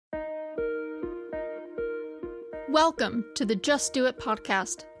Welcome to the Just Do It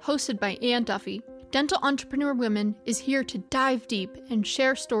podcast, hosted by Ann Duffy. Dental Entrepreneur Women is here to dive deep and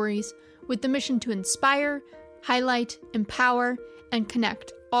share stories with the mission to inspire, highlight, empower, and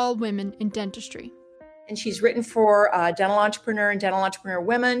connect all women in dentistry. And she's written for Dental Entrepreneur and Dental Entrepreneur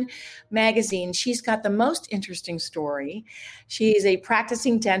Women magazine. She's got the most interesting story. She's a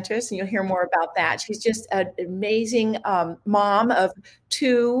practicing dentist, and you'll hear more about that. She's just an amazing mom of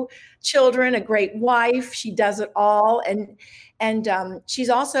 2 children, a great wife. She does it all. And she's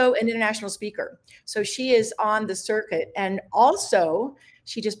also an international speaker. So she is on the circuit. And also,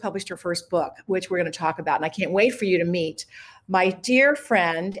 she just published her first book, which we're going to talk about. And I can't wait for you to meet my dear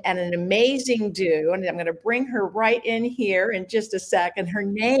friend and an amazing dude. And I'm going to bring her right in here in just a second. Her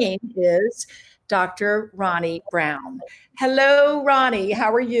name is Dr. Ronnie Brown. Hello, Ronnie.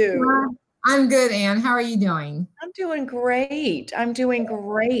 How are you? I'm good, Ann. How are you doing? I'm doing great.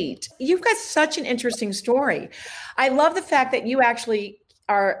 You've got such an interesting story. I love the fact that you actually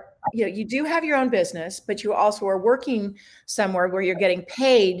are, you do have your own business, but you also are working somewhere where you're getting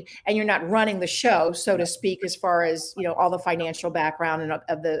paid and you're not running the show, so to speak, as far as, all the financial background and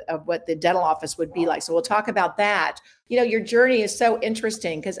of what the dental office would be like. So we'll talk about that. Your journey is so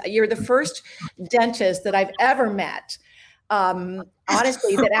interesting because you're the first dentist that I've ever met,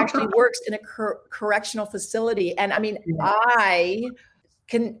 honestly, that actually works in a correctional facility. And I'm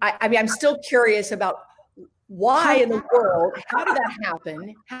still curious about why in the world, how did that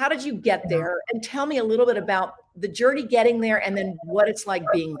happen? How did you get there? And tell me a little bit about the journey getting there and then what it's like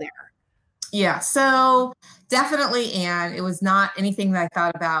being there. Yeah, so definitely, Ann, it was not anything that I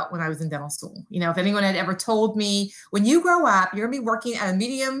thought about when I was in dental school. If anyone had ever told me, when you grow up, you're going to be working at a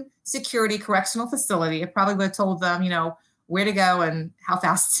medium security correctional facility, I probably would have told them, where to go and how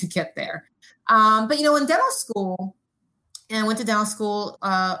fast to get there. But in dental school, and I went to dental school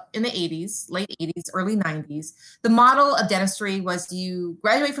in the 80s, late 80s, early 90s. The model of dentistry was you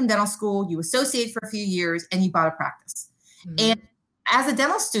graduate from dental school, you associate for a few years, and you bought a practice. Mm-hmm. And as a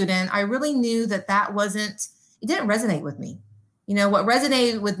dental student, I really knew that it didn't resonate with me. What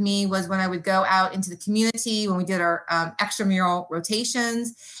resonated with me was when I would go out into the community, when we did our extramural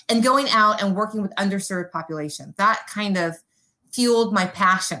rotations, and going out and working with underserved populations. That kind of fueled my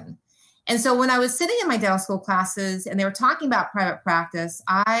passion. And so when I was sitting in my dental school classes and they were talking about private practice,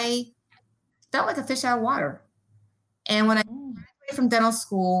 I felt like a fish out of water. And when I graduated from dental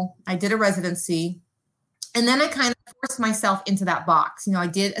school, I did a residency. And then I kind of forced myself into that box. I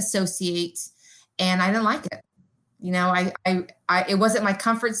did associate and I didn't like it. It wasn't my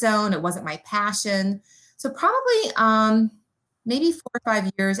comfort zone. It wasn't my passion. So probably maybe 4 or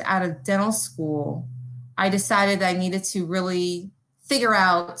 5 years out of dental school, I decided I needed to really figure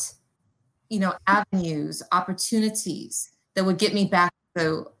out avenues, opportunities that would get me back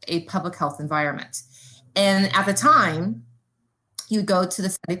to a public health environment. And at the time, you go to the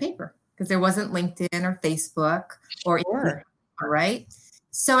Sunday paper because there wasn't LinkedIn or Facebook or Instagram, right?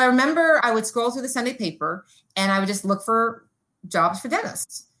 So I remember I would scroll through the Sunday paper and I would just look for jobs for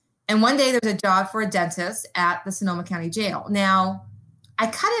dentists. And one day there was a job for a dentist at the Sonoma County Jail. Now, I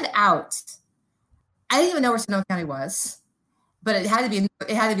cut it out. I didn't even know where Sonoma County was. But it had to be in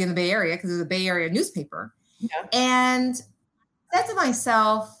the Bay Area because it was a Bay Area newspaper. Yeah. And I said to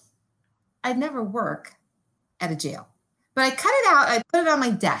myself, I'd never work at a jail. But I cut it out. I put it on my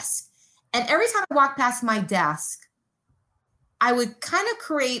desk. And every time I walked past my desk, I would kind of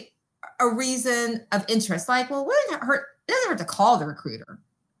create a reason of interest. Like, well, it doesn't hurt to call the recruiter.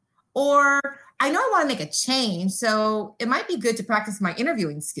 Or I know I want to make a change, so it might be good to practice my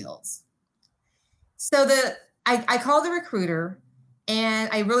interviewing skills. So I called the recruiter and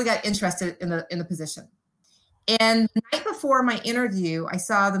I really got interested in the position. And the night before my interview, I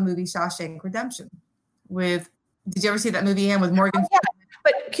saw the movie Shawshank Redemption did you ever see that movie, Ann, with Morgan? Yeah.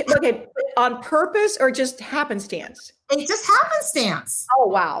 But okay, on purpose or just happenstance? It's just happenstance. Oh,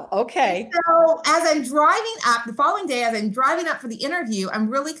 wow. Okay. So as I'm driving up, the following day, as I'm driving up for the interview, I'm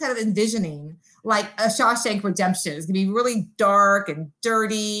really kind of envisioning like a Shawshank Redemption. It's going to be really dark and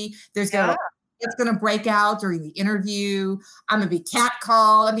dirty. It's going to break out during the interview. I'm going to be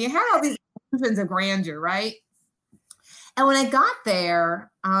catcalled. I had all these illusions of grandeur, right? And when I got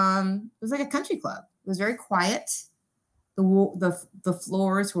there, it was like a country club. It was very quiet. The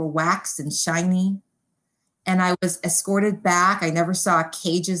floors were waxed and shiny. And I was escorted back. I never saw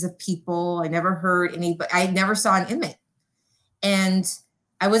cages of people. I never heard anybody. I never saw an inmate. And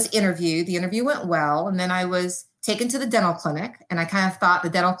I was interviewed. The interview went well. And then I was taken to the dental clinic. And I kind of thought the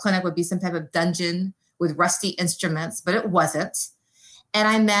dental clinic would be some type of dungeon with rusty instruments, but it wasn't. And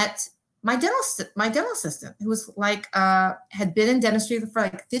I met my dental assistant, who was like, had been in dentistry for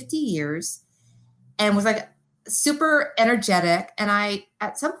like 50 years and was like super energetic. And I,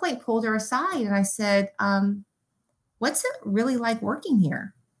 at some point, pulled her aside and I said, what's it really like working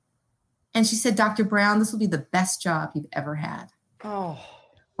here? And she said, Dr. Brown, this will be the best job you've ever had. Oh.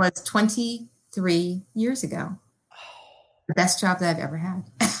 It was 23 years ago. The best job that I've ever had.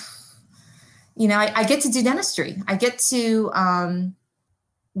 You know, I get to do dentistry. I get to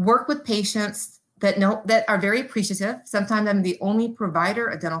work with patients that are very appreciative. Sometimes I'm the only provider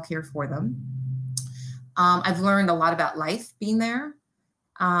of dental care for them. I've learned a lot about life being there.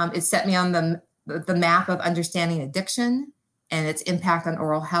 It set me on the map of understanding addiction and its impact on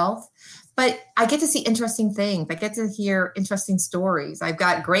oral health. But I get to see interesting things. I get to hear interesting stories. I've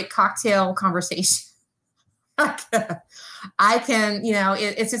got great cocktail conversation. I can, you know,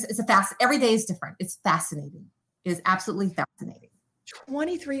 every day is different. It's fascinating. It is absolutely fascinating.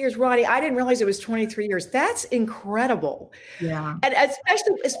 23 years, Ronnie. I didn't realize it was 23 years. That's incredible. Yeah. And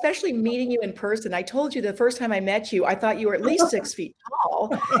especially meeting you in person. I told you the first time I met you, I thought you were at least 6 feet tall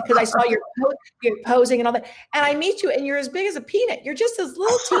because I saw your posing and all that. And I meet you and you're as big as a peanut. You're just this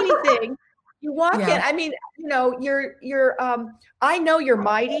little teeny thing. You walk in. I mean, you know, I know you're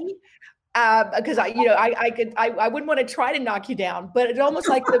mighty. Because I wouldn't want to try to knock you down, but it's almost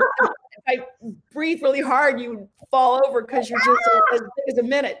like if I breathe really hard, you fall over because you're just as big as a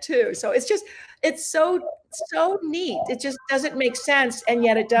minute too. So it's so neat. It just doesn't make sense, and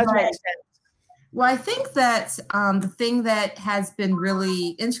yet it does make sense. Well, I think that the thing that has been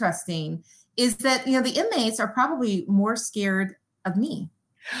really interesting is that, you know, the inmates are probably more scared of me.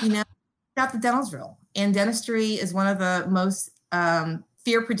 You know, got the dental drill, and dentistry is one of the most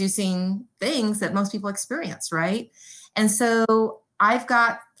fear-producing things that most people experience, right? And so I've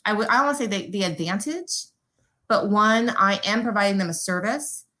got, I don't want to say the advantage, but one, I am providing them a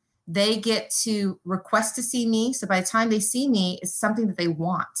service. They get to request to see me. So by the time they see me, it's something that they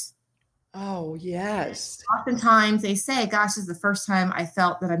want. Oh, yes. Oftentimes they say, gosh, this is the first time I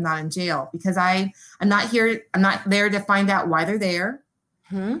felt that I'm not in jail, because I'm not there to find out why they're there.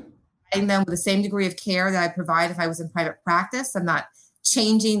 Providing them with the same degree of care that I provide if I was in private practice. I'm not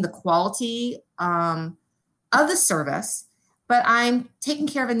changing the quality of the service, but I'm taking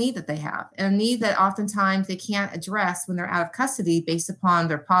care of a need that they have, and a need that oftentimes they can't address when they're out of custody based upon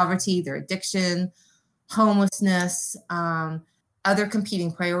their poverty, their addiction, homelessness, other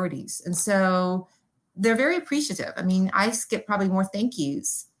competing priorities. And so they're very appreciative. I mean, I get probably more thank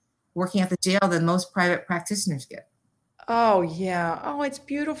yous working at the jail than most private practitioners get. Oh, yeah. Oh, it's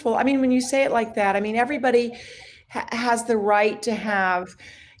beautiful. I mean, when you say it like that, I mean, everybody has the right to have,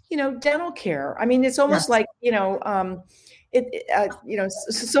 you know, dental care. I mean, it's almost like, you know,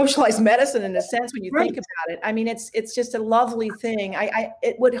 socialized medicine in a sense when you think about it. I mean, it's just a lovely thing.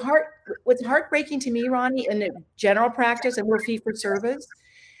 What's heartbreaking to me, Ronnie, in general practice, and we're fee for service,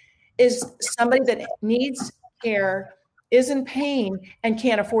 is somebody that needs care, is in pain, and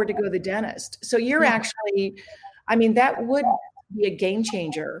can't afford to go to the dentist. So you're actually, I mean, that would be a game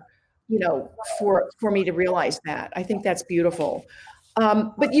changer, you know, for me to realize that. I think that's beautiful.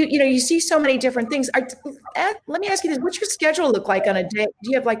 But you see so many different things. Let me ask you this: what's your schedule look like on a day?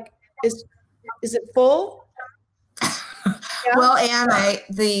 Do you have is it full? Yeah. Well, Anne,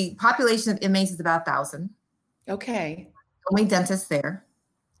 the population of inmates is about 1,000. Okay. Only dentists there,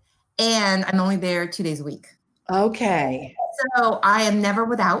 and I'm only there 2 days a week. Okay. So I am never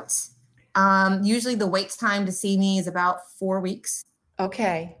without. Usually the wait time to see me is about 4 weeks.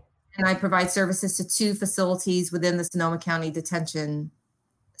 Okay. And I provide services to 2 facilities within the Sonoma County Detention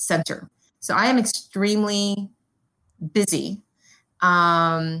Center. So I am extremely busy.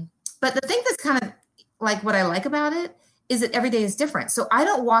 But the thing that's kind of like what I like about it is that every day is different. So I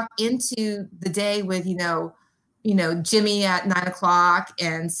don't walk into the day with, you know, Jimmy at 9:00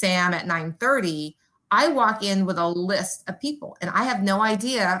 and Sam at 9:30. I walk in with a list of people, and I have no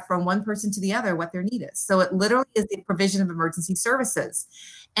idea from one person to the other what their need is. So it literally is the provision of emergency services.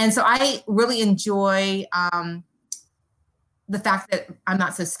 And so I really enjoy the fact that I'm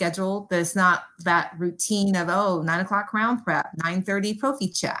not so scheduled, that it's not that routine of, 9:00 crown prep, 9:30 prophy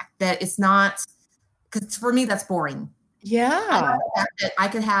check, that it's not, because for me, that's boring. Yeah. I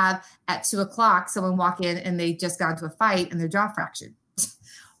could have at 2:00 someone walk in and they just got into a fight and their jaw fractured,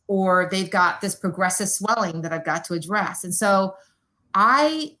 or they've got this progressive swelling that I've got to address. And so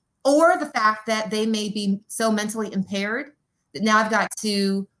or the fact that they may be so mentally impaired that now I've got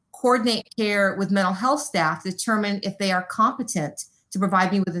to coordinate care with mental health staff to determine if they are competent to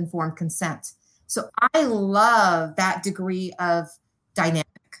provide me with informed consent. So I love that degree of dynamic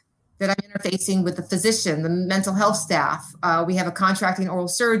that I'm interfacing with the physician, the mental health staff. We have a contracting oral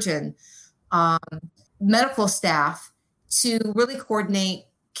surgeon, medical staff, to really coordinate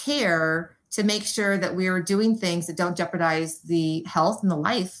care to make sure that we are doing things that don't jeopardize the health and the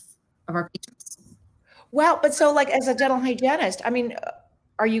life of our patients. Well, but so like as a dental hygienist, I mean,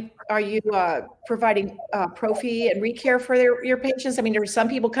 are you providing prophy and recare for your patients? I mean, there are some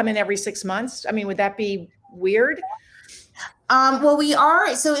people come in every 6 months. I mean, would that be weird? Well, we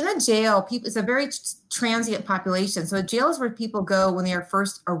are. So in a jail, it's a very transient population. So a jail is where people go when they are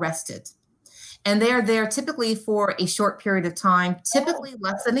first arrested. And they are there typically for a short period of time, typically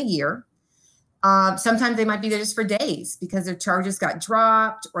less than a year. Sometimes they might be there just for days because their charges got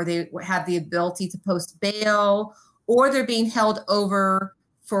dropped, or they have the ability to post bail, or they're being held over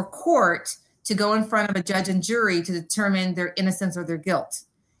for court to go in front of a judge and jury to determine their innocence or their guilt.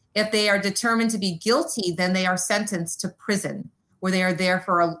 If they are determined to be guilty, then they are sentenced to prison, where they are there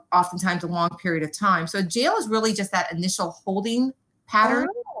for oftentimes a long period of time. So jail is really just that initial holding pattern.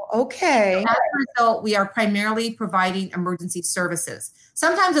 Oh, okay. As a result, we are primarily providing emergency services.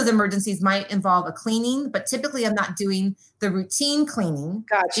 Sometimes those emergencies might involve a cleaning, but typically I'm not doing the routine cleaning.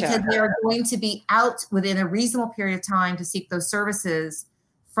 Gotcha. Because they are going to be out within a reasonable period of time to seek those services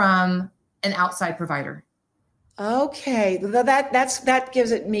from an outside provider. Okay, that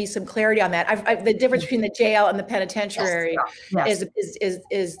gives me some clarity on that. The difference between the jail and the penitentiary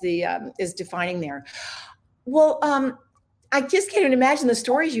is defining there. Well, I just can't even imagine the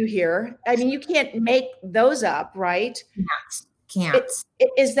stories you hear. I mean, you can't make those up, right? Can't.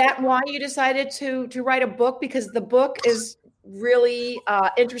 Is that why you decided to write a book? Because the book is really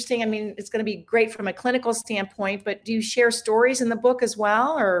interesting. I mean, it's going to be great from a clinical standpoint, but do you share stories in the book as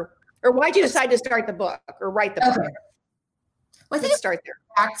well, or why did you decide to start the book or write the book? Well, I think let's start there.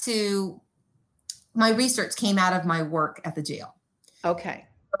 Back to my research came out of my work at the jail. Okay.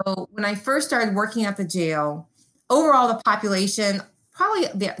 So when I first started working at the jail, overall the population, probably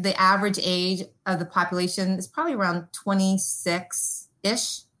the average age of the population is probably around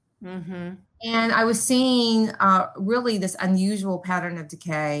 26-ish. Mm-hmm. And I was seeing really this unusual pattern of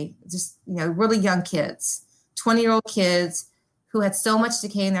decay, just, really young kids, 20-year-old kids who had so much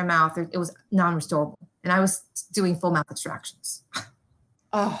decay in their mouth, it was non-restorable. And I was doing full mouth extractions.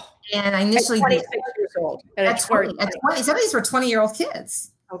 Oh. And I initially at 26 years old. At 20, some of these were 20-year-old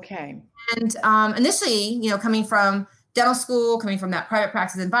kids. Okay. And initially, coming from dental school, coming from that private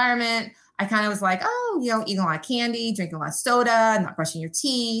practice environment, I kind of was like, eating a lot of candy, drinking a lot of soda, not brushing your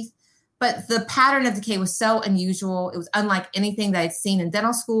teeth. But the pattern of decay was so unusual. It was unlike anything that I'd seen in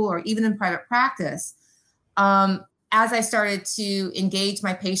dental school or even in private practice. As I started to engage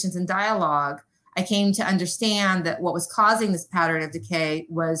my patients in dialogue, I came to understand that what was causing this pattern of decay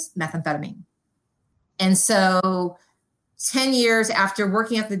was methamphetamine. And so 10 years after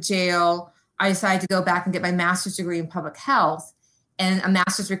working at the jail, I decided to go back and get my master's degree in public health. And a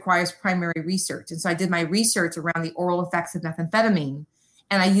master's requires primary research. And so I did my research around the oral effects of methamphetamine.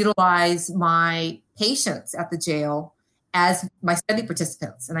 And I utilized my patients at the jail as my study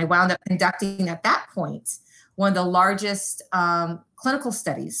participants. And I wound up conducting at that point one of the largest clinical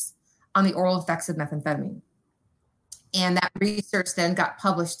studies on the oral effects of methamphetamine. And that research then got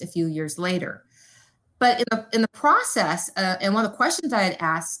published a few years later. But in the process, and one of the questions I had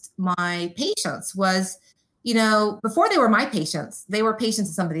asked my patients was, before they were my patients, they were patients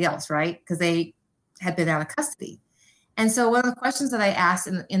of somebody else, right? Because they had been out of custody. And so one of the questions that I asked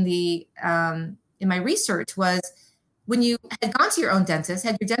in my research was, when you had gone to your own dentist,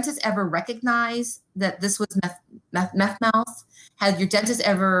 had your dentist ever recognized that this was meth mouth? Had your dentist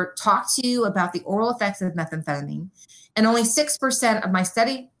ever talked to you about the oral effects of methamphetamine? And only 6% of my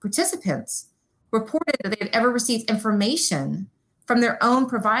study participants reported that they had ever received information from their own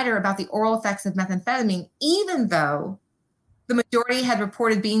provider about the oral effects of methamphetamine, even though the majority had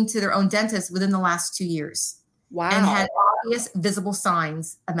reported being to their own dentist within the last 2 years. Wow. And had obvious visible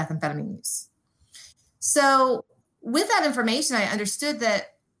signs of methamphetamine use. So with that information, I understood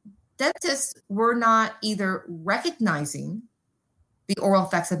that dentists were not either recognizing the oral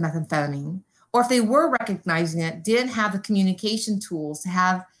effects of methamphetamine, or if they were recognizing it, didn't have the communication tools to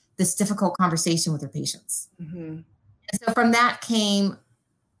have this difficult conversation with their patients. Mm-hmm. And so from that came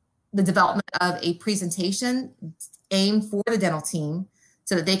the development of a presentation aimed for the dental team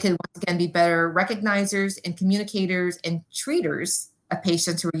so that they could, once again, be better recognizers and communicators and treaters of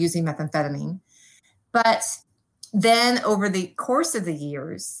patients who are using methamphetamine. But then over the course of the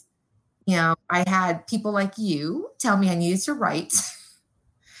years, I had people like you tell me I needed to write.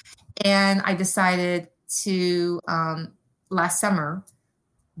 And I decided to, last summer,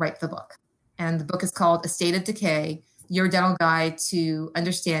 write the book. And the book is called A State of Decay, Your Dental Guide to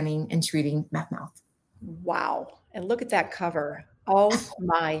Understanding and Treating Meth Mouth. Wow. And look at that cover. Oh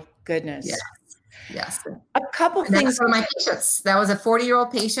my goodness. Yeah. Yes. A couple And things. that's one of my patients. That was a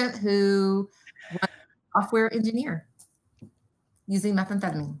 40-year-old patient who was a software engineer using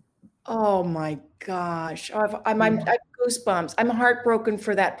methamphetamine. Oh my gosh. I've goosebumps. I'm heartbroken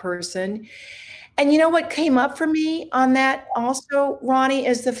for that person. And you know what came up for me on that also, Ronnie,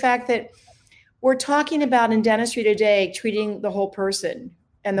 is the fact that we're talking about in dentistry today, treating the whole person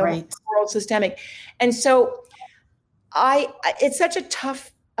and the Right. world systemic. And so it's such a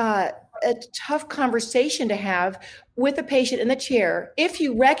tough conversation to have with a patient in the chair if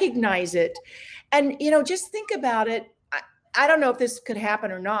you recognize it. And, just think about it. I don't know if this could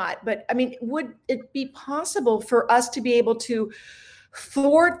happen or not, but I mean, would it be possible for us to be able to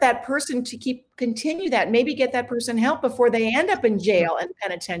thwart that person to continue that, maybe get that person help before they end up in jail and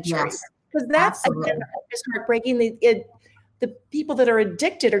penitentiary? Yes, because that's, again, just heartbreaking. The people that are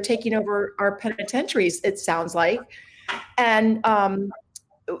addicted are taking over our penitentiaries, it sounds like. And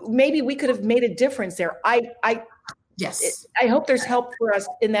maybe we could have made a difference there. Yes. I hope there's help for us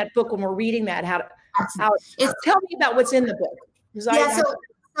in that book when we're reading that. Tell me about what's in the book.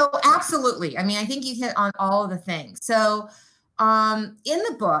 So absolutely. I mean, I think you hit on all of the things. So in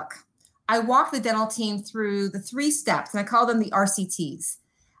the book, I walk the dental team through the 3 steps, and I call them the RCTs.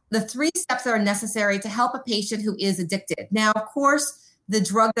 The 3 steps that are necessary to help a patient who is addicted. Now, of course, the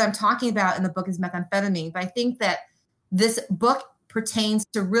drug that I'm talking about in the book is methamphetamine, but I think that this book pertains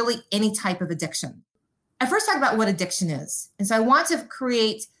to really any type of addiction. I first talk about what addiction is. And so I want to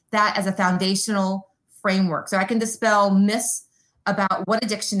create that as a foundational framework so I can dispel myths about what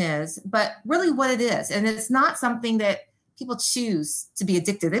addiction is, but really what it is. And it's not something that people choose to be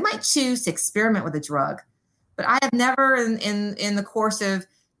addicted. They might choose to experiment with a drug, but I have never in the course of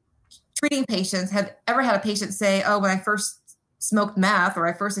treating patients have ever had a patient say, oh, when I first smoked meth or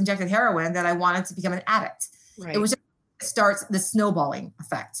I first injected heroin, that I wanted to become an addict. Right. It was just, it starts the snowballing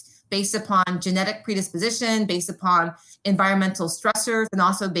effect based upon genetic predisposition, based upon environmental stressors, and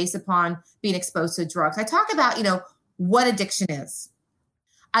also based upon being exposed to drugs. I talk about, what addiction is.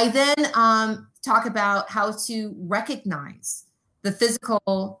 I then talk about how to recognize the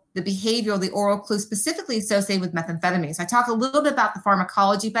physical, the behavioral, the oral clues specifically associated with methamphetamine. So I talk a little bit about the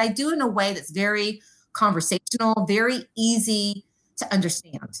pharmacology, but I do it in a way that's very conversational, very easy to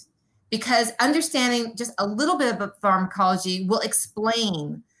understand. Because understanding just a little bit about pharmacology will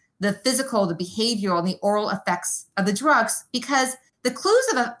explain the physical, the behavioral, and the oral effects of the drugs, because the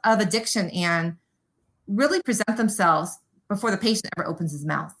clues of addiction, Anne, really present themselves before the patient ever opens his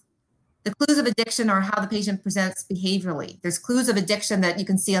mouth. The clues of addiction are how the patient presents behaviorally. There's clues of addiction that you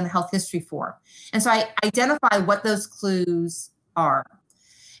can see on the health history form. And so I identify what those clues are.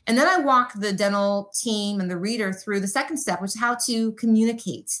 And then I walk the dental team and the reader through the second step, which is how to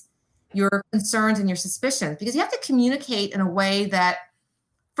communicate your concerns and your suspicions, because you have to communicate in a way that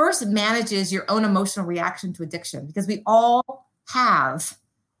first manages your own emotional reaction to addiction, because we all have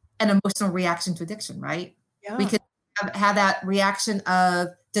an emotional reaction to addiction, right? Yeah. We could have that reaction of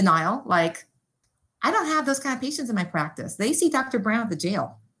denial, like, I don't have those kind of patients in my practice. They see Dr. Brown at the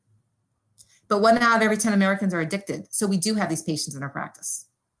jail. But 1 out of every 10 Americans are addicted. So we do have these patients in our practice.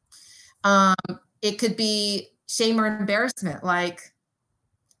 It could be shame or embarrassment, like,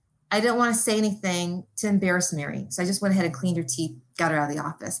 I didn't want to say anything to embarrass Mary. So I just went ahead and cleaned her teeth, got her out of the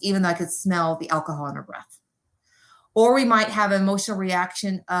office, even though I could smell the alcohol in her breath. Or we might have an emotional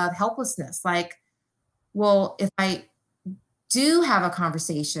reaction of helplessness, like, well, if I do have a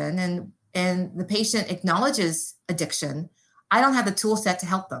conversation and the patient acknowledges addiction, I don't have the tool set to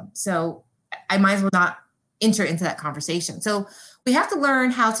help them. So I might as well not enter into that conversation. So we have to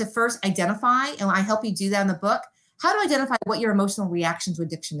learn how to first identify, and I help you do that in the book, how to identify what your emotional reaction to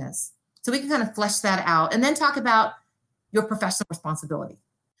addiction is. So we can kind of flesh that out and then talk about your professional responsibility.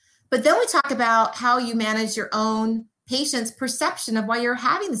 But then we talk about how you manage your own patient's perception of why you're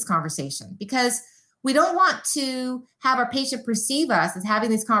having this conversation, because we don't want to have our patient perceive us as having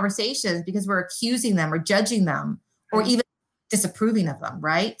these conversations because we're accusing them or judging them or even disapproving of them,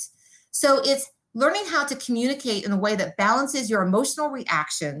 right? So it's learning how to communicate in a way that balances your emotional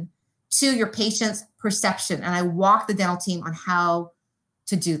reaction to your patient's perception. And I walk the dental team on how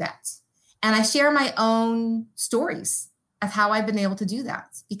to do that. And I share my own stories of how I've been able to do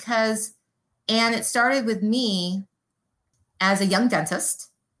that, and it started with me as a young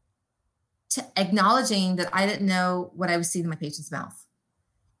dentist to acknowledging that I didn't know what I was seeing in my patient's mouth.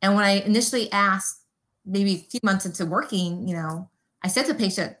 And when I initially asked, maybe a few months into working, I said to the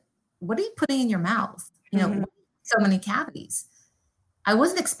patient, what are you putting in your mouth? So many cavities. I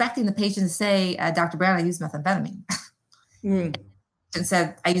wasn't expecting the patient to say, Dr. Brown, I use methamphetamine. And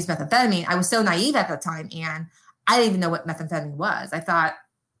said, I use methamphetamine. I was so naive at the time, and I didn't even know what methamphetamine was. I thought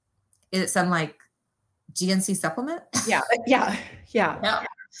is it some like GNC supplement? Yeah. Yeah.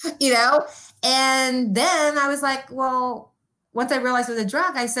 You know, and then I was like, well, once I realized it was a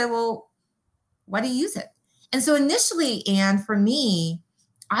drug, I said, well, why do you use it? And so initially, Anne, for me,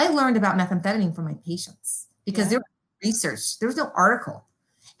 I learned about methamphetamine from my patients because there was research, there was no article.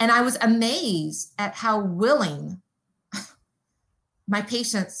 And I was amazed at how willing my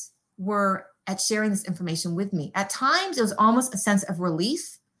patients were at sharing this information with me. At times, it was almost a sense of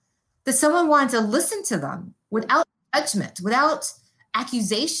relief that someone wanted to listen to them without judgment, without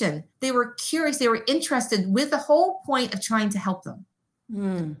accusation. They were curious, they were interested, with the whole point of trying to help them.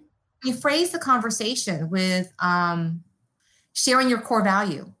 You phrase the conversation with sharing your core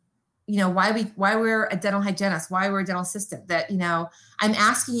value. You know, why we're a dental hygienist, why we're a dental assistant, that, you know, I'm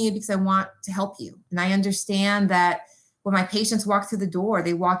asking you because I want to help you. And I understand that when my patients walk through the door,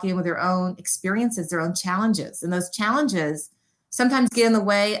 they walk in with their own experiences, their own challenges. And those challenges sometimes get in the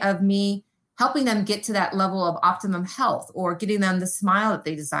way of me helping them get to that level of optimum health or getting them the smile that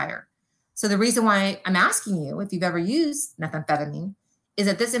they desire. So the reason why I'm asking you if you've ever used methamphetamine is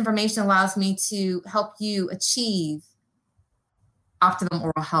that this information allows me to help you achieve optimum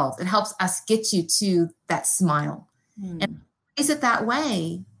oral health. It helps us get you to that smile. And is it that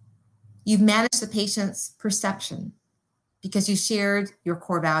way? You've managed the patient's perception because you shared your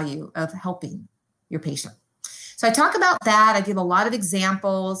core value of helping your patient. So I talk about that. I give a lot of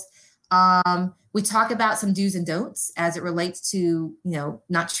examples. We talk about some do's and don'ts as it relates to, you know,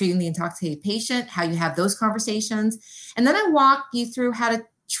 not treating the intoxicated patient, how you have those conversations. And then I walk you through how to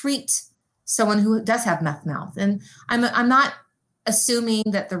treat someone who does have meth mouth. And I'm not assuming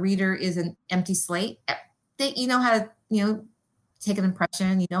that the reader is an empty slate. You know how to, you know, take an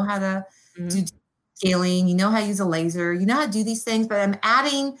impression, you know how to do scaling, you know how to use a laser, you know how to do these things, but I'm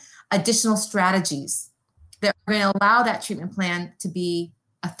adding additional strategies that are going to allow that treatment plan to be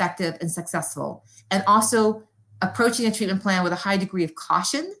effective and successful. And also approaching a treatment plan with a high degree of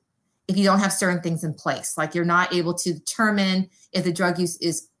caution if you don't have certain things in place, like you're not able to determine if the drug use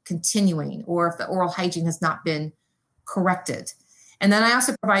is continuing or if the oral hygiene has not been corrected. And then I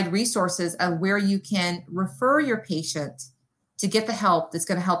also provide resources of where you can refer your patient to get the help that's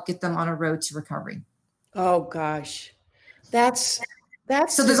going to help get them on a road to recovery. Oh gosh, that's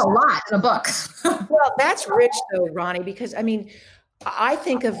so there's a lot in the book. Well, that's rich though, Ronnie, because I mean, I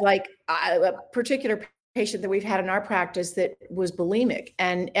think of like a particular patient that we've had in our practice that was bulimic,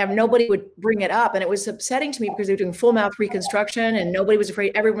 and nobody would bring it up. And it was upsetting to me because they were doing full mouth reconstruction and nobody was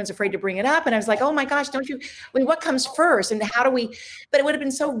afraid. Everyone's afraid to bring it up. And I was like, oh my gosh, I mean, what comes first? And how do we, but it would have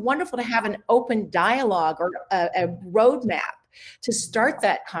been so wonderful to have an open dialogue or a roadmap to start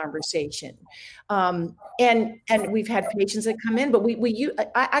that conversation. And we've had patients that come in, but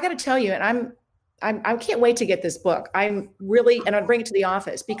I got to tell you, and I can't wait to get this book. I'm really, and I'll bring it to the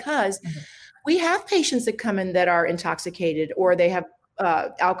office because we have patients that come in that are intoxicated or they have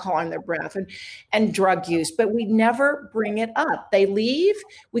alcohol in their breath and drug use, but we never bring it up. They leave,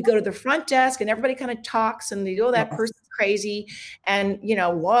 we go to the front desk and everybody kind of talks and they go, oh, that person's crazy. And, you know,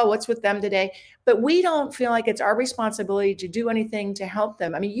 whoa, what's with them today? But we don't feel like it's our responsibility to do anything to help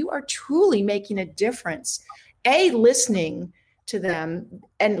them. I mean, you are truly making a difference, listening to them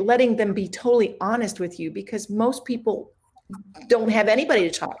and letting them be totally honest with you, because most people don't have anybody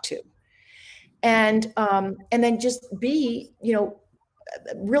to talk to. And then just be, you know,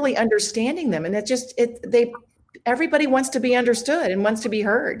 really understanding them. And everybody wants to be understood and wants to be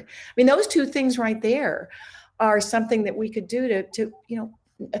heard. I mean, those two things right there are something that we could do to, you know,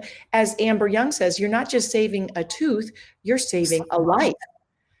 as Amber Young says, you're not just saving a tooth, you're saving a life.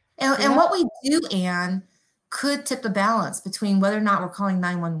 And what we do, Anne, could tip the balance between whether or not we're calling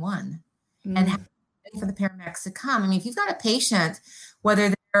 911 and for the paramedics to come. I mean, if you've got a patient, whether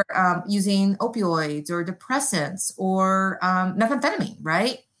they're using opioids or depressants or methamphetamine,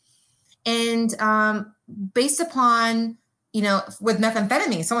 right? And based upon, you know, with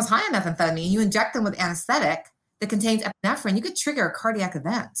methamphetamine, someone's high on methamphetamine, you inject them with anesthetic that contains epinephrine, you could trigger a cardiac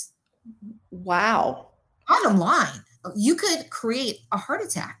event. Wow. Bottom line, you could create a heart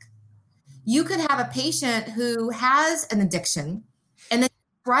attack. You could have a patient who has an addiction and then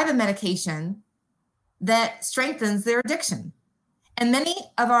prescribe a medication that strengthens their addiction. And many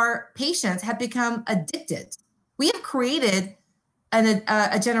of our patients have become addicted. We have created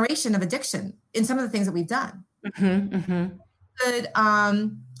a generation of addiction in some of the things that we've done. Could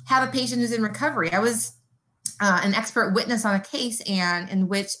have a patient who's in recovery. I was an expert witness on a case, Anne, in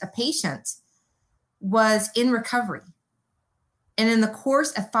which a patient was in recovery. And in the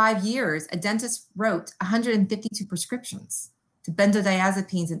course of 5 years, a dentist wrote 152 prescriptions to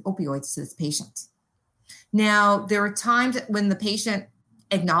benzodiazepines and opioids to this patient. Now, there were times when the patient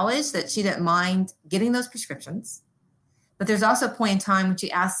acknowledged that she didn't mind getting those prescriptions. But there's also a point in time when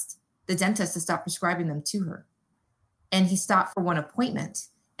she asked the dentist to stop prescribing them to her. And he stopped for one appointment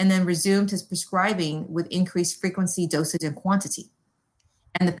and then resumed his prescribing with increased frequency, dosage, and quantity.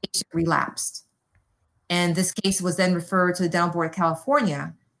 And the patient relapsed. And this case was then referred to the Dental Board of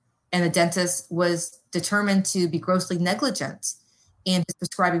California, and the dentist was determined to be grossly negligent in his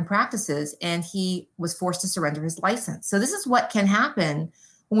prescribing practices, and he was forced to surrender his license. So this is what can happen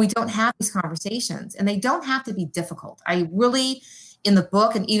when we don't have these conversations, and they don't have to be difficult. I really, in the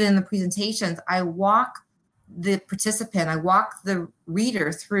book and even in the presentations, I walk the participant, I walk the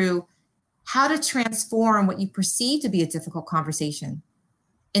reader through how to transform what you perceive to be a difficult conversation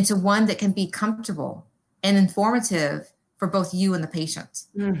into one that can be comfortable and informative for both you and the patient.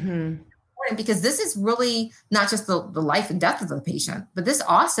 Mm-hmm. Because this is really not just the life and death of the patient, but this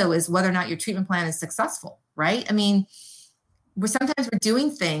also is whether or not your treatment plan is successful, right? I mean, sometimes we're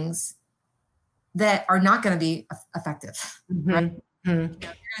doing things that are not going to be effective, mm-hmm. right? Mm-hmm. You're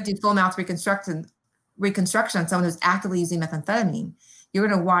going to do full mouth reconstruction on someone who's actively using methamphetamine. You're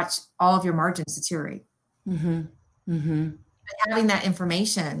going to watch all of your margins deteriorate. Mm-hmm. Mm-hmm. But having that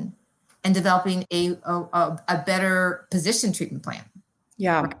information and developing a better positioned treatment plan.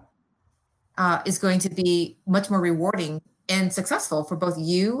 Yeah. Is going to be much more rewarding and successful for both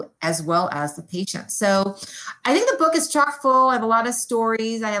you as well as the patient. So I think the book is chock full. I have a lot of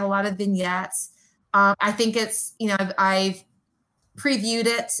stories. I have a lot of vignettes. I think it's, I've previewed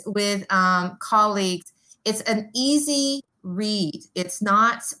it with colleagues. It's an easy read. It's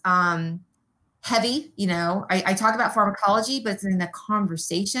not heavy. I talk about pharmacology, but it's in the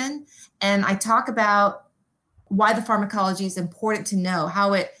conversation. And I talk about why the pharmacology is important to know,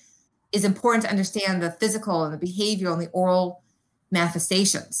 how it is important to understand the physical and the behavioral and the oral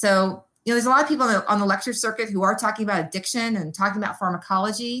manifestation. So, there's a lot of people on the lecture circuit who are talking about addiction and talking about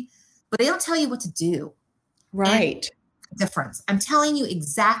pharmacology, but they don't tell you what to do. Right. Difference. I'm telling you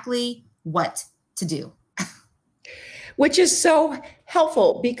exactly what to do. Which is so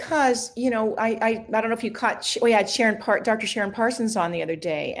helpful because, I don't know if you caught, we had Dr. Sharon Parsons on the other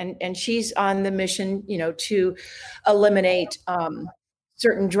day, and she's on the mission, to eliminate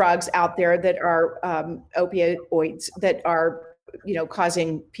certain drugs out there that are opioids that are,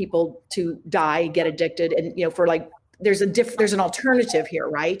 causing people to die, get addicted. And, there's an alternative here,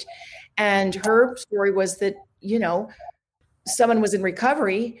 right? And her story was that, someone was in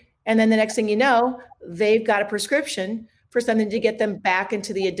recovery, and then the next thing you know, they've got a prescription for something to get them back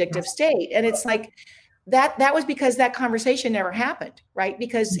into the addictive state. And it's like that was because that conversation never happened, right?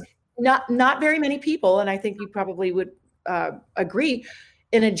 Because not very many people, and I think you probably would agree,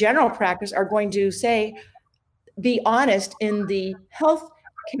 in a general practice are going to say, be honest in the health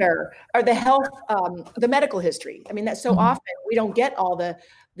care or the medical history. I mean, that's so often we don't get all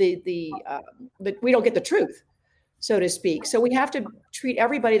we don't get the truth, so to speak. So we have to treat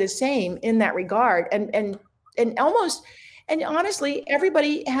everybody the same in that regard. And honestly,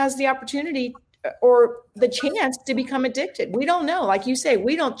 everybody has the opportunity or the chance to become addicted. We don't know. Like you say,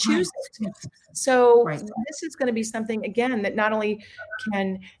 we don't choose it. So this is going to be something, again, that not only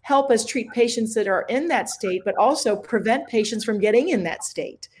can help us treat patients that are in that state, but also prevent patients from getting in that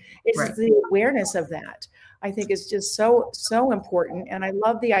state. It's the awareness of that, I think, is just so, so important. And I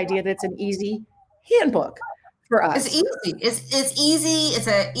love the idea that it's an easy handbook for us. It's easy. It's easy. It's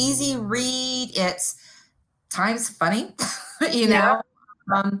an easy read. It's times funny, but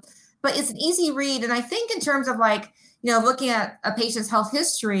it's an easy read. And I think in terms of looking at a patient's health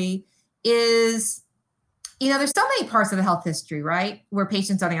history is, there's so many parts of the health history, right? Where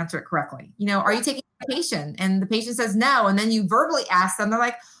patients don't answer it correctly. Are you taking medication? And the patient says no. And then you verbally ask them, they're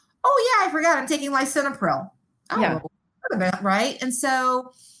like, oh yeah, I forgot I'm taking lisinopril. Oh, yeah. Right. And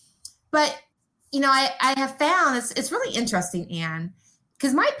so, but, I have found it's really interesting, Anne,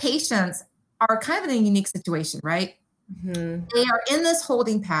 because my patients are kind of in a unique situation, right? Mm-hmm. They are in this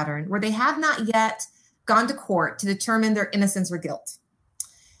holding pattern where they have not yet gone to court to determine their innocence or guilt.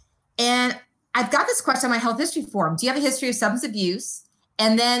 And I've got this question on my health history form. Do you have a history of substance abuse?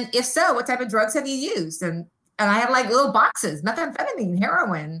 And then if so, what type of drugs have you used? And I have little boxes, methamphetamine,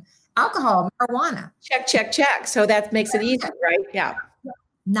 heroin, alcohol, marijuana. Check. So that makes it easy, right? Yeah.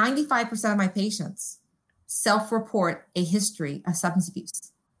 95% of my patients self-report a history of substance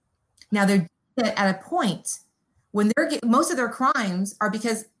abuse. Now they're at a point when most of their crimes are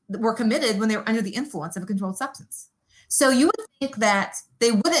because were committed when they were under the influence of a controlled substance. So you would think that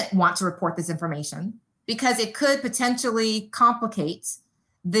they wouldn't want to report this information because it could potentially complicate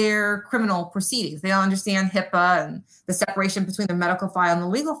their criminal proceedings. They don't understand HIPAA and the separation between the medical file and the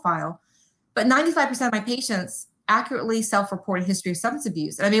legal file. But 95% of my patients accurately self-reported history of substance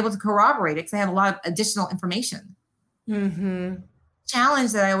abuse. And I'm able to corroborate it because I have a lot of additional information. Mm-hmm.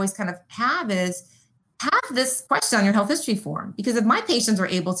 Challenge that I always kind of have is have this question on your health history form, because if my patients are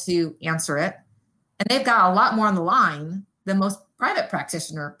able to answer it, and they've got a lot more on the line than most private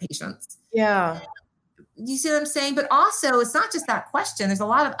practitioner patients. Yeah. You see what I'm saying? But also, it's not just that question. There's a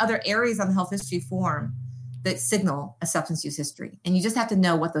lot of other areas on the health history form that signal a substance use history. And you just have to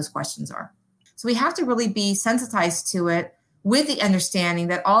know what those questions are. So we have to really be sensitized to it with the understanding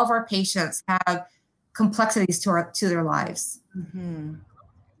that all of our patients have complexities to their lives. Mm-hmm.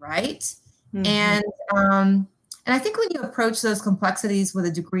 Right? Mm-hmm. And I think when you approach those complexities with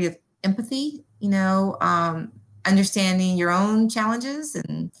a degree of empathy, understanding your own challenges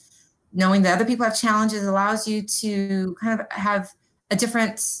and knowing that other people have challenges allows you to kind of have a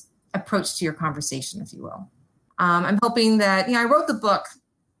different approach to your conversation, if you will. I'm hoping that, I wrote the book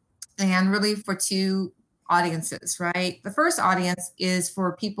and really for two audiences, right? The first audience is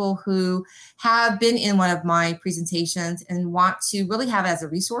for people who have been in one of my presentations and want to really have it as a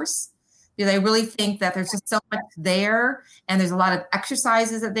resource, because I really think that there's just so much there, and there's a lot of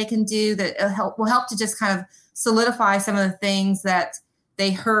exercises that they can do that will help to just kind of solidify some of the things that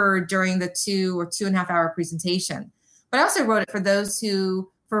they heard during the 2 or 2.5 hour presentation. But I also wrote it for those who,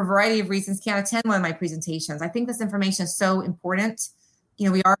 for a variety of reasons, can't attend one of my presentations. I think this information is so important.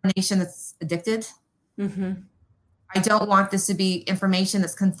 We are a nation that's addicted. Mm-hmm. I don't want this to be information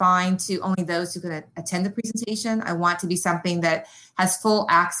that's confined to only those who can attend the presentation. I want to be something that has full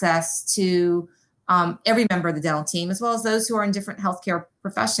access to every member of the dental team, as well as those who are in different healthcare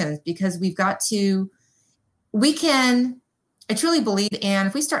professions, because I truly believe, and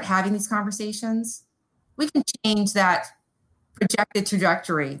if we start having these conversations, we can change that projected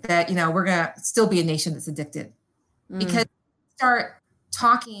trajectory that, we're going to still be a nation that's addicted. Because we start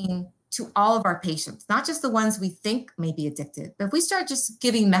talking to all of our patients, not just the ones we think may be addicted, but if we start just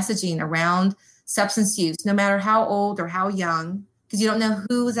giving messaging around substance use, no matter how old or how young, because you don't know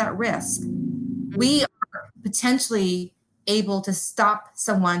who is at risk, we are potentially able to stop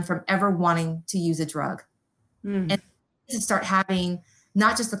someone from ever wanting to use a drug. And to start having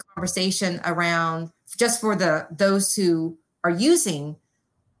not just the conversation around just for those who are using,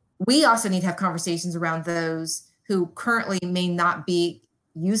 we also need to have conversations around those who currently may not be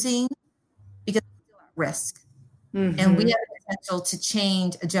using because they're still at risk. Mm-hmm. And we have the potential to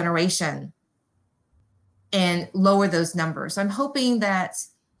change a generation and lower those numbers. So I'm hoping that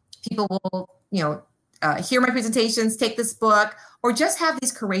people will, hear my presentations, take this book, or just have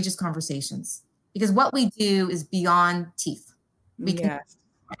these courageous conversations. Because what we do is beyond teeth.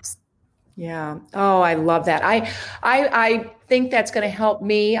 Yeah. Oh, I love that. I think that's going to help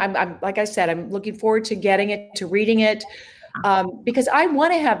me. I'm like I said, I'm looking forward to getting it, to reading it, because I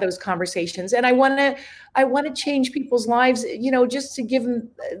want to have those conversations, and I want to change people's lives. Just to give them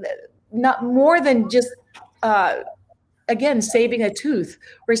not more than just again saving a tooth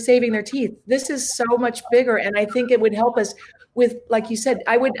or saving their teeth. This is so much bigger, and I think it would help us with, like you said,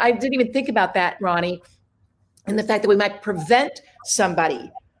 I didn't even think about that, Ronnie, and the fact that we might prevent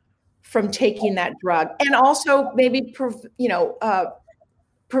somebody from taking that drug, and also maybe, the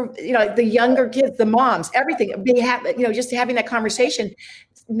younger kids, the moms, everything. Just having that conversation,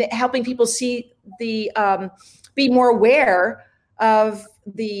 helping people see be more aware of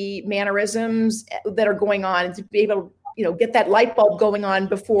the mannerisms that are going on, and to be able to, get that light bulb going on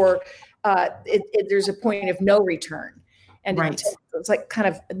before there's a point of no return. And right. It's like kind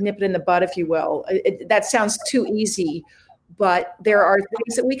of nip it in the bud, if you will. That sounds too easy, but there are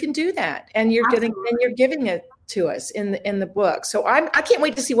things that we can do that, and you're giving it to us in the book. So I can't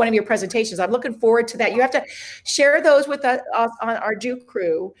wait to see one of your presentations. I'm looking forward to that. You have to share those with us on our DEW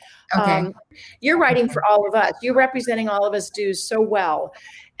crew. Okay. You're writing for all of us. You're representing all of us DEWs so well,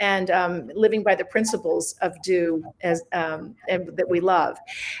 and living by the principles of DEW and that we love.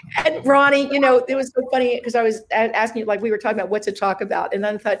 And Ronnie, it was so funny because I was asking you, like we were talking about what to talk about, and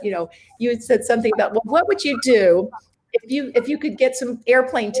then I thought, you had said something about, well, what would you do if you could get some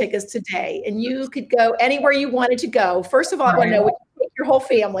airplane tickets today and you could go anywhere you wanted to go? First of all, I want to know, would you take your whole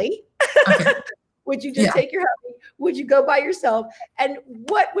family? Okay. Would you just take your hubby? Would you go by yourself? And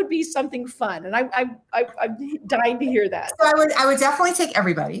what would be something fun? And I'm dying to hear that. So I would definitely take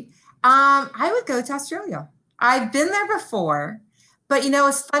everybody. I would go to Australia. I've been there before, but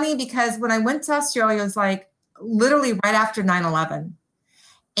it's funny because when I went to Australia, it was like literally right after 9/11.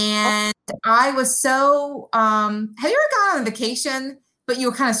 And I was so, have you ever gone on a vacation, but you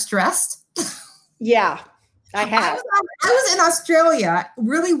were kind of stressed? Yeah, I have. I was in Australia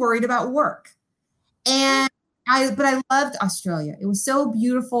really worried about work. And But I loved Australia. It was so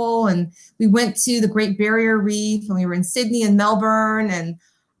beautiful. And we went to the Great Barrier Reef and we were in Sydney and Melbourne. And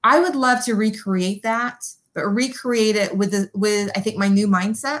I would love to recreate that, but recreate it with I think my new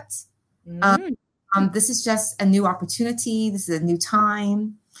mindset. This is just a new opportunity. This is a new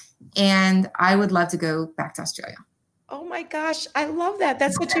time. And I would love to go back to Australia. Oh my gosh. I love that.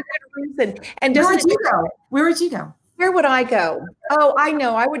 That's such a good reason. And where would you go? Where would you go? Where would I go? Oh, I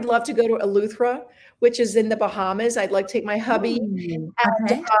know. I would love to go to Eleuthera, which is in the Bahamas. I'd like to take my hubby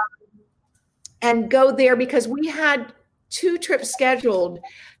and go there because we had 2 trips scheduled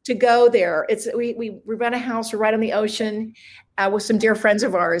to go there. We rent a house right on the ocean with some dear friends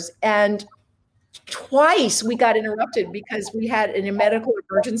of ours. And twice we got interrupted because we had a medical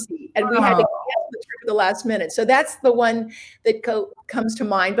emergency and we had to cancel the trip at the last minute. So that's the one that comes to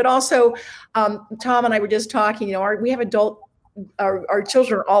mind. But also, Tom and I were just talking, we have our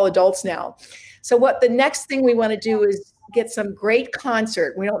children are all adults now. So what the next thing we want to do is get some great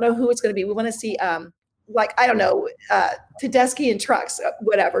concert. We don't know who it's going to be. We want to see Tedeschi and Trucks,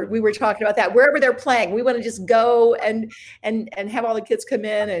 whatever. We were talking about that. Wherever they're playing, we want to just go and have all the kids come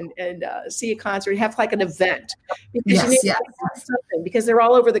in and see a concert, have like an event. Because because they're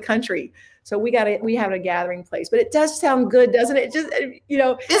all over the country. So we have a gathering place. But it does sound good, doesn't it? Just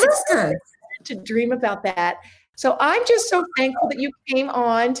it's good to dream about that. So I'm just so thankful that you came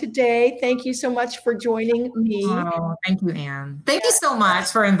on today. Thank you so much for joining me. Oh, thank you, Ann. Thank you so much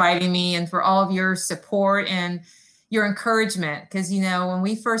for inviting me and for all of your support and your encouragement. Because, when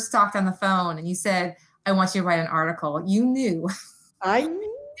we first talked on the phone and you said, I want you to write an article, you knew. I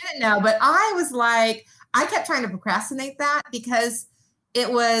didn't know, but I was like, I kept trying to procrastinate that because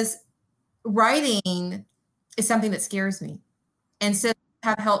it was writing is something that scares me. And so you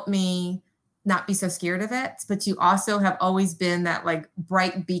have helped me not be so scared of it, but you also have always been that like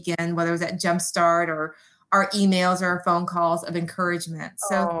bright beacon, whether it was at Jumpstart or our emails or our phone calls of encouragement.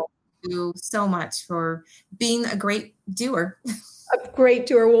 So thank you so much for being a great doer. A great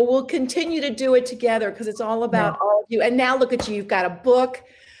doer. Well, we'll continue to do it together because it's all about all of you. And now look at you. You've got a book.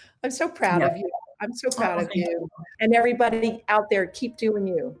 I'm so proud of you. I'm so proud of you. And everybody out there, keep doing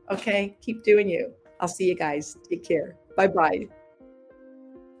you. Okay? Keep doing you. I'll see you guys. Take care. Bye-bye.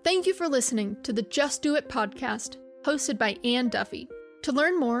 Thank you for listening to the Just Do It podcast, hosted by Ann Duffy. To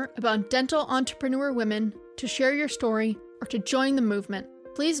learn more about dental entrepreneur women, to share your story, or to join the movement,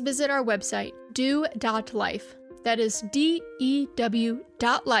 please visit our website, dew.life. That is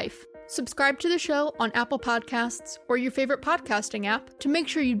DEW.life. Subscribe to the show on Apple Podcasts or your favorite podcasting app to make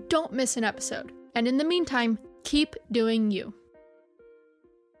sure you don't miss an episode. And in the meantime, keep doing you.